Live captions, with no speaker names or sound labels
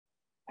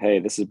Hey,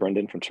 this is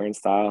Brendan from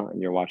Turnstile,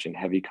 and you're watching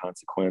Heavy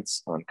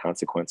Consequence on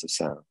Consequence of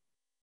Sound.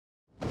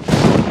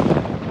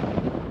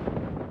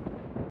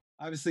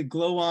 Obviously,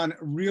 Glow On,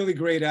 really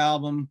great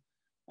album.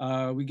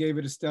 We gave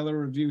it a stellar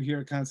review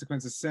here at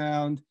Consequence of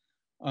Sound.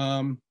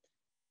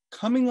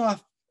 Coming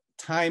off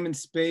Time and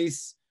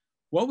Space,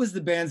 what was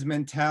the band's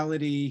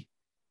mentality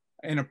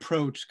and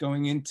approach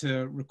going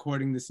into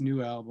recording this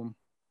new album?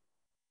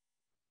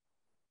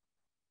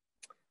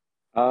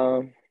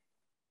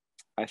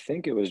 I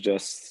think it was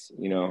just,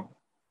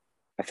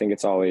 I think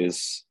it's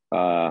always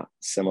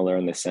similar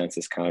in the sense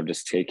it's kind of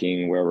just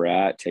taking where we're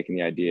at, taking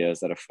the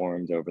ideas that have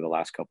formed over the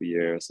last couple of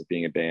years of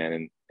being a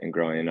band and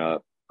growing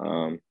up,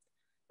 and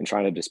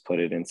trying to just put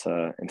it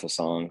into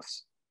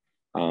songs.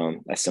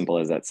 As simple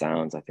as that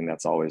sounds, I think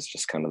that's always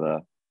just kind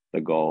of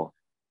the goal.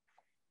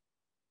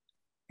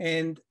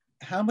 And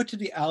how much of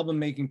the album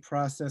making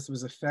process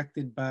was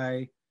affected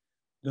by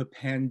the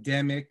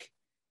pandemic?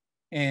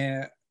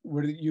 And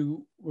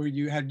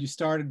had you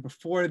started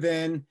before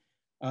then?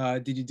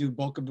 Did you do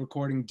bulk of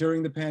recording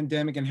during the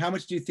pandemic? And how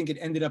much do you think it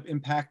ended up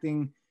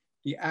impacting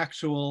the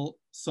actual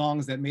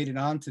songs that made it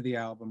onto the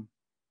album?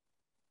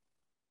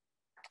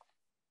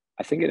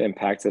 I think it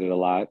impacted it a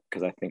lot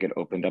because I think it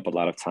opened up a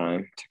lot of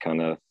time to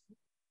kind of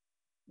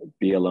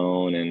be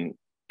alone and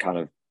kind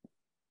of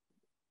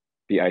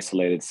be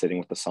isolated, sitting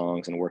with the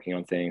songs and working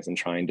on things and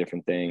trying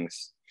different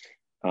things.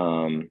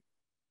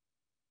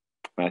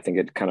 I think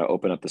it kind of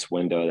opened up this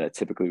window that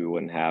typically we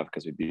wouldn't have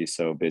because we'd be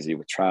so busy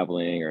with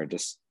traveling or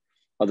just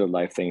other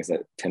life things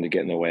that tend to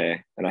get in the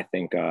way. And I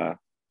think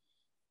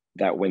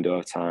that window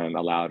of time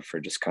allowed for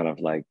just kind of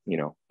like,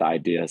 the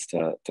ideas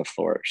to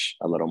flourish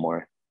a little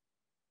more.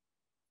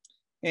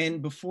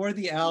 And before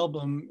the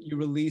album, you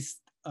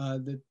released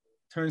the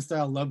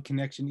Turnstile Love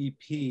Connection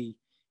EP,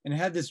 and it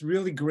had this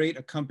really great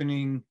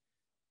accompanying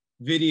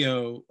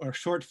video or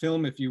short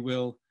film, if you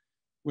will,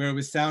 where it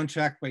was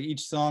soundtracked by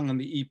each song on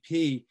the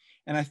EP.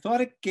 And I thought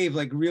it gave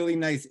like really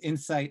nice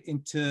insight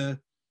into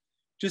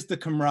just the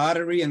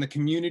camaraderie and the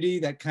community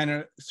that kind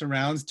of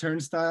surrounds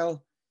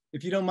Turnstile.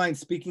 If you don't mind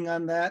speaking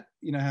on that,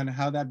 and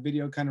how that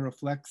video kind of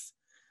reflects,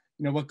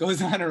 what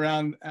goes on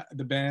around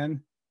the band.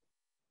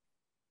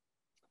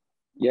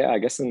 Yeah, I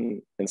guess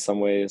in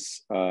some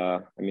ways,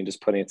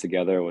 just putting it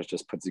together was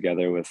just put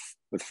together with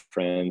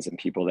friends and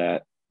people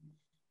that,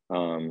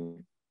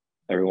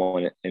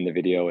 everyone in the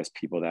video is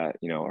people that,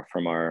 are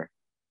from our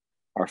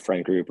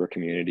friend group or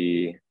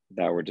community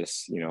that were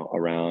just,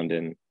 around,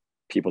 and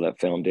people that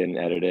filmed it and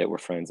edited it were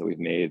friends that we've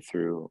made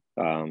through,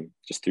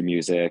 just through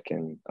music.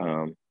 And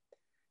so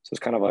it's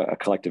kind of a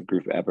collective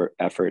group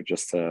effort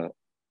just to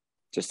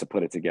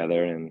put it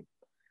together, and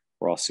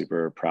we're all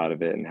super proud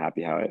of it and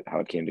happy how it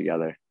came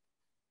together.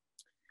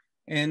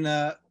 And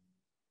the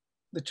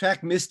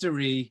track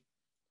Mystery,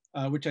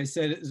 which I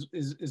said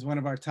is one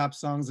of our top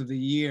songs of the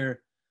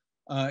year.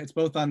 It's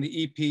both on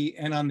the EP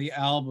and on the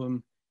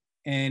album.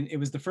 And it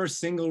was the first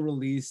single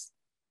release.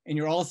 And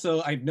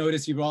I've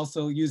noticed you're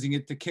also using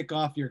it to kick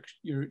off your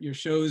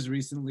shows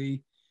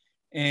recently.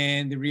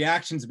 And the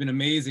reaction's been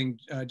amazing,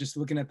 just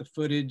looking at the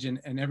footage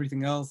and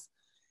everything else.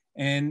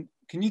 And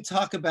can you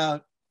talk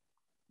about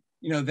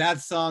that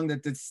song,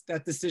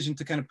 that decision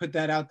to kind of put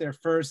that out there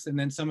first, and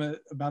then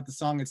about the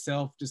song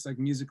itself, just like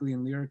musically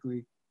and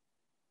lyrically?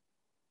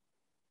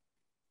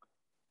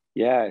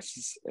 Yeah,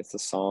 it's a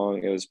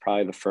song. It was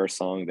probably the first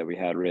song that we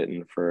had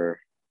written for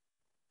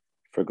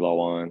Glow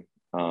On.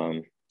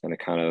 And it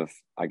kind of,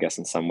 I guess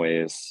in some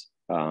ways,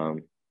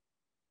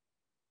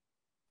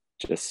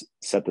 just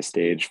set the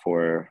stage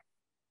for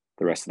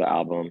the rest of the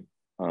album.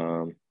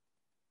 And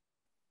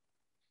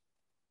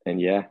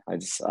yeah, I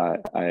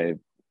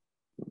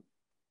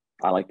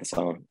like the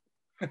song.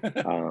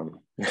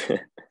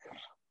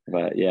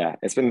 But yeah,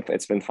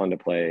 it's been fun to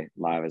play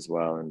live as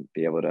well and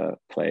be able to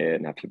play it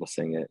and have people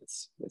sing it.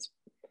 It's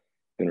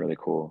been really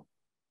cool.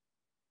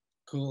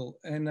 Cool.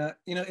 And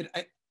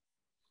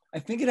I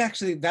think it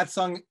actually, that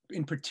song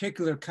in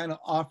particular kind of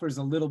offers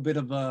a little bit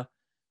of a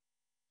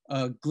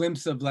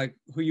glimpse of like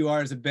who you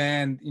are as a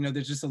band.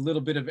 There's just a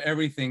little bit of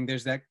everything.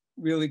 There's that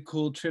really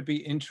cool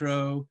trippy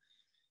intro.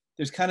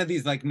 There's kind of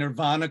these like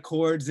Nirvana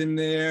chords in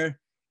there.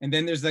 And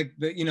then there's like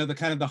the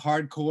kind of the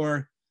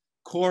hardcore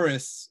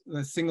chorus,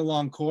 the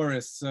sing-along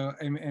chorus. So,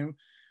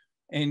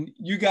 and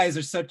you guys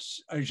are such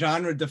a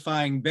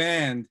genre-defying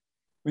band.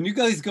 When you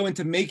guys go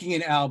into making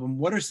an album,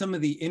 what are some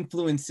of the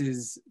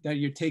influences that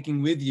you're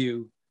taking with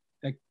you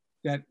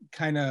that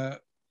kind of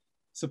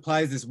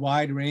supplies this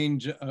wide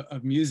range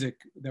of music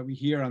that we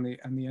hear on the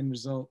end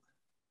result?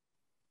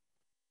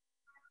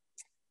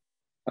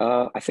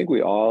 I think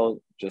we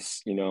all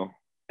just,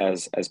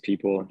 as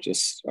people,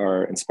 just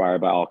are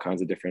inspired by all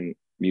kinds of different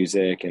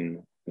music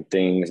and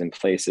things and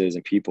places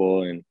and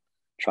people, and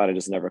try to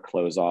just never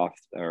close off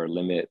or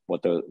limit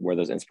where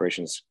those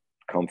inspirations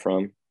come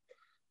from.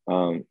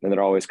 And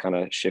they're always kind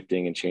of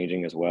shifting and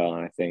changing as well.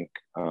 And I think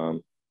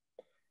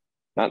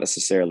not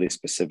necessarily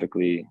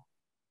specifically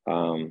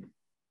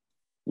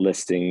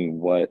listing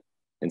what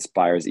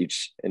inspires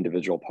each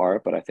individual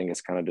part, but I think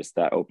it's kind of just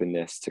that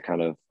openness to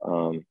kind of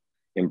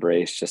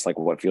embrace just like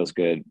what feels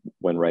good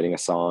when writing a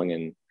song,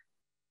 and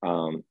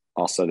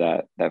also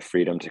that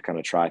freedom to kind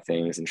of try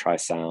things and try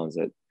sounds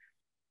that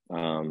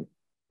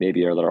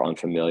maybe are a little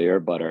unfamiliar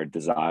but are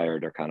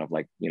desired or kind of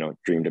like, you know,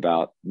 dreamed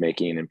about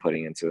making and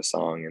putting into a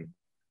song.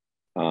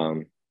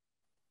 And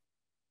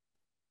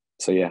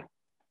so yeah.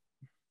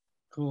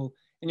 Cool.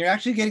 And you're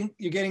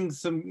getting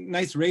some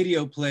nice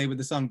radio play with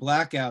the song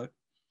Blackout.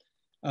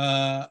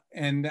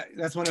 And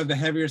that's one of the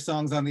heavier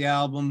songs on the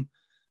album.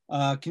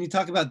 Can you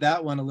talk about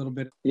that one a little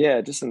bit?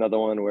 Yeah, just another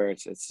one where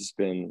it's just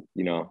been,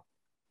 you know,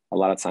 a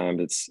lot of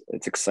times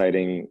it's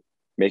exciting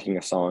making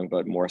a song,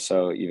 but more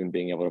so even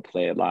being able to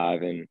play it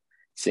live and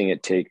seeing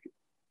it take,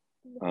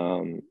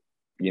 you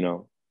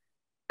know,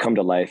 come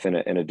to life in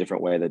a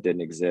different way that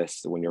didn't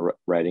exist when you're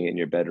writing it in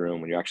your bedroom.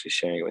 When you're actually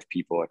sharing it with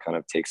people, it kind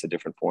of takes a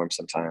different form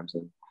sometimes.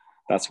 And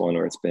that's one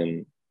where it's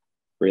been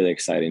really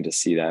exciting to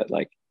see that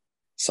like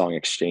song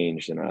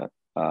exchanged in at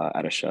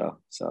a show.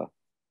 So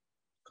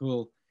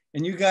cool.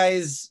 And you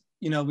guys,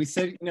 you know, we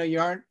said, you know, you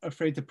aren't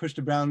afraid to push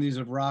the boundaries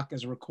of rock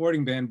as a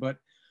recording band, but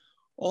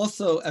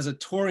also as a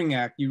touring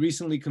act. You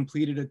recently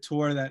completed a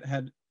tour that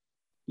had,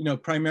 you know,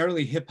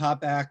 primarily hip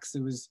hop acts.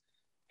 It was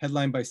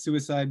headlined by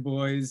Suicide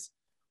Boys.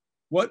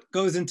 What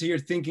goes into your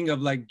thinking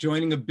of like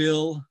joining a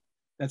bill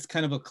that's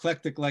kind of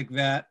eclectic like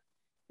that?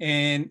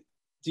 And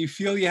do you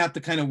feel you have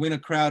to kind of win a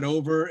crowd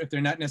over if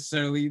they're not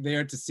necessarily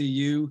there to see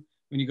you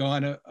when you go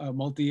on a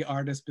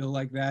multi-artist bill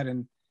like that,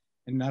 and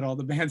not all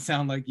the bands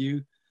sound like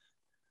you?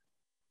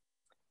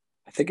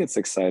 I think it's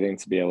exciting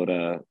to be able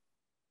to,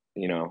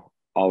 you know,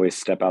 always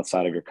step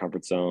outside of your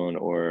comfort zone,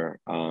 or,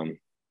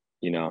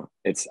 you know,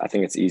 I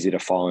think it's easy to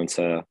fall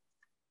into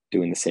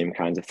doing the same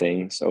kinds of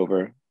things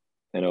over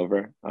and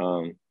over.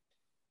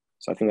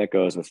 So I think that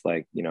goes with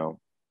like, you know,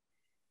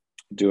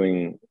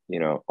 doing, you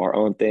know, our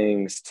own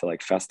things to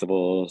like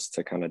festivals,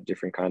 to kind of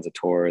different kinds of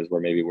tours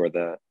where maybe we're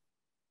the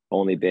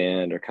only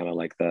band or kind of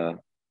like the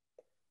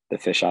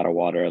fish out of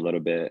water a little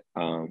bit.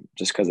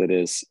 Just because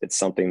it's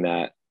something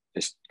that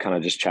is kind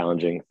of just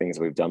challenging things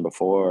we've done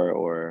before,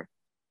 or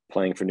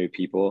playing for new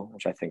people,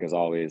 which I think is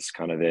always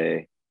kind of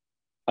a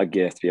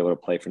gift to be able to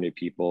play for new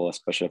people,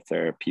 especially if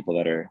they're people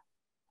that are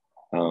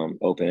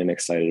open and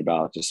excited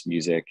about just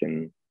music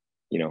and,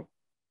 you know,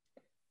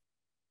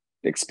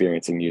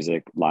 experiencing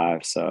music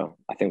live. So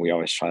I think we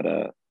always try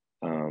to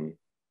kind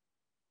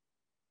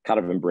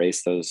of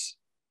embrace those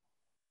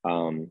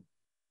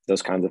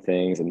kinds of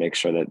things and make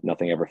sure that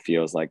nothing ever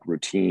feels like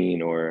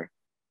routine or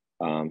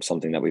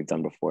something that we've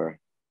done before.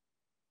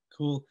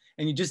 Cool.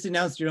 And you just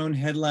announced your own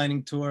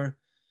headlining tour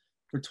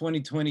for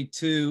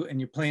 2022, and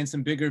you're playing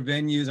some bigger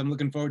venues. I'm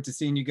looking forward to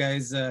seeing you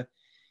guys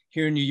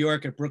here in New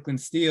York at Brooklyn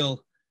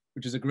Steel,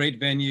 which is a great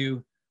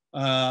venue.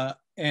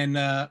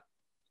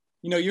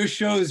 You know, your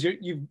shows,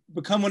 you've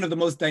become one of the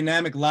most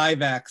dynamic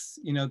live acts,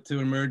 you know, to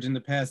emerge in the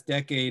past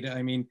decade.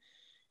 I mean,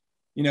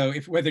 you know,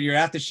 if whether you're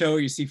at the show or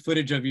you see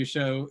footage of your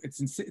show,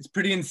 it's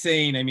pretty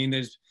insane. I mean,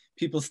 there's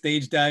people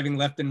stage diving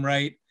left and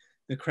right.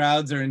 The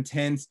crowds are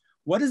intense.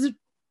 What is it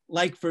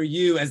like for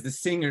you as the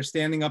singer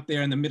standing up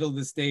there in the middle of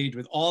the stage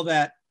with all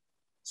that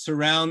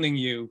surrounding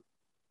you,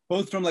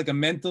 both from like a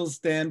mental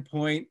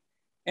standpoint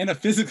and a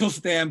physical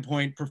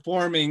standpoint,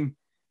 performing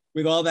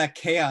with all that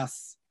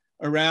chaos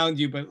around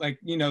you, but like,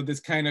 you know, this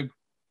kind of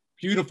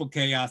beautiful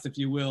chaos, if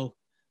you will,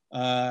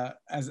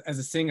 as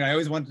a singer? I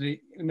always wanted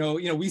to know,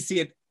 you know, we see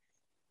it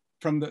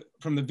from the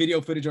video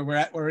footage, or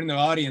we're in the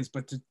audience,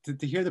 but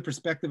to hear the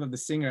perspective of the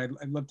singer,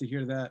 I'd love to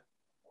hear that.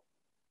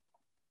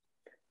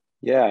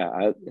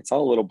 Yeah, it's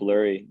all a little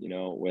blurry, you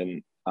know,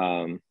 when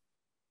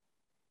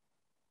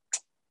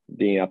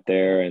being up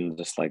there and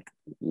just like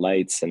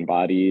lights and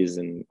bodies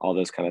and all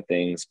those kind of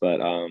things.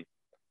 But I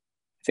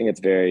think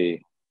it's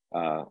very,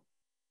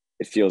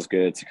 it feels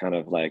good to kind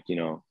of like, you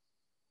know,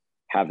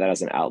 have that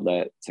as an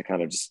outlet to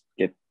kind of just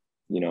get,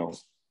 you know,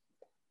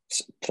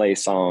 play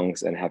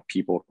songs and have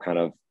people kind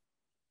of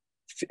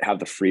have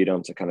the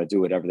freedom to kind of do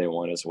whatever they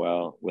want as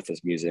well with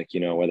this music, you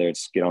know, whether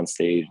it's get on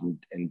stage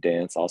and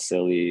dance all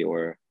silly,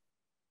 or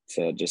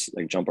to just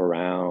like jump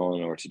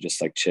around, or to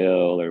just like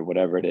chill, or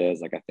whatever it is.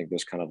 Like, I think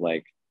there's kind of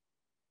like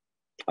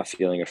a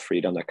feeling of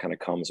freedom that kind of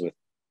comes with,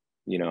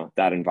 you know,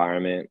 that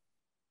environment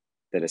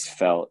that is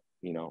felt,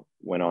 you know,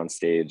 when on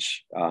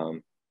stage,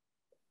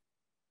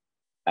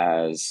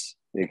 as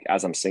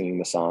I'm singing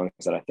the songs,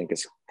 that I think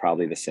is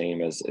probably the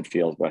same as it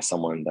feels by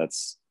someone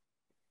that's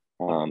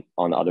on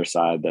the other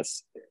side,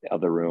 that's the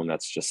other room,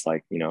 that's just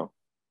like, you know,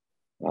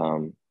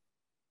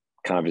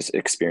 kind of just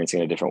experiencing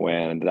it a different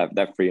way. And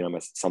that freedom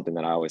is something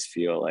that I always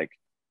feel like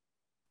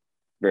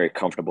very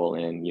comfortable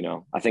in. You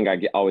know, I think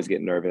always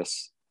get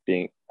nervous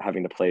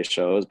having to play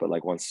shows, but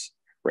like once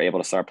we're able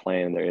to start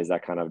playing, there is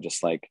that kind of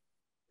just like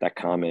that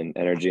common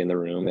energy in the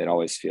room. It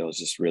always feels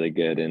just really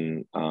good,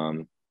 and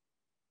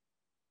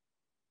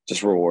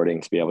just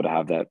rewarding to be able to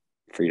have that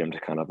freedom to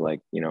kind of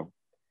like, you know,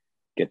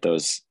 get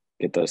those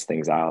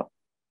things out.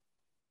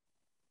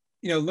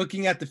 You know,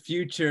 looking at the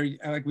future,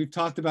 like we've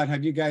talked about,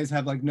 have you guys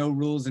have like no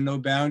rules and no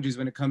boundaries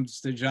when it comes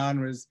to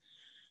genres?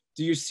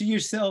 Do you see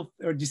yourself,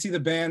 or do you see the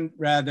band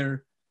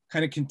rather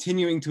kind of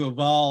continuing to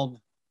evolve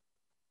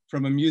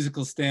from a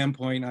musical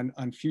standpoint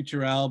on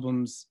future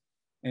albums,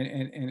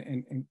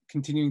 and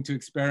continuing to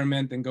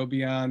experiment and go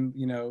beyond,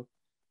 you know,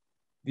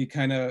 the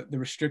kind of the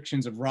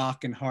restrictions of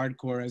rock and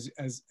hardcore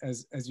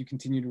as you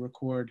continue to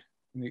record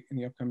in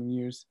the upcoming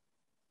years?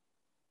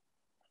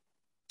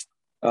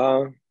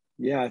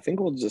 Yeah, I think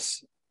we'll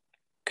just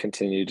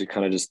continue to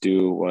kind of just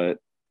do what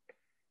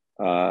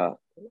uh,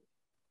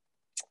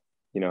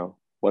 you know,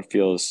 what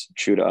feels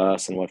true to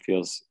us and what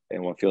feels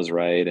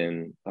right,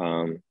 and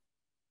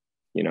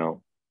you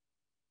know,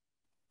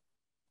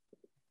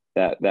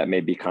 that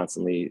may be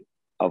constantly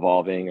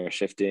evolving or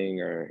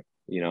shifting, or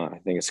you know, I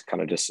think it's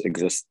kind of just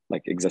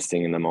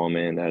existing in the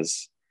moment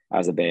as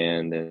a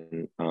band,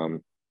 and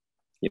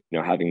you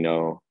know, having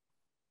no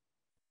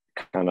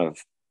kind of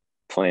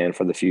plan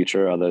for the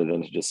future other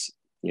than to just,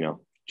 you know,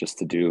 just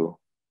to do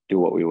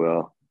what we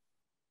will.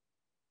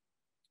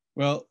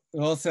 Well, it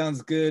all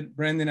sounds good.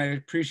 Brendan, I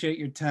appreciate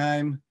your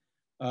time.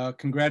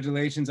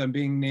 Congratulations on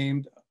being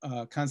named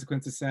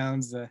Consequence of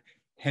Sound's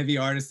Heavy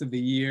Artist of the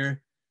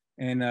Year.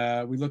 And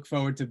we look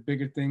forward to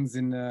bigger things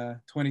in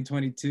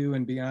 2022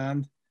 and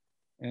beyond.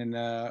 And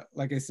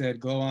like I said,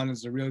 Glow On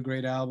is a real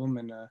great album,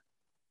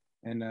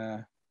 and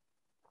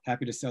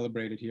happy to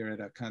celebrate it here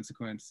at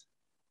Consequence.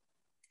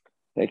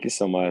 Thank you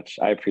so much.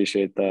 I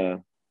appreciate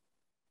the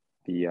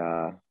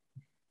uh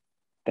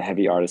the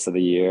heavy artist of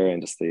the year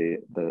and just the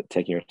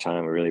taking your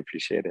time. I really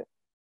appreciate it.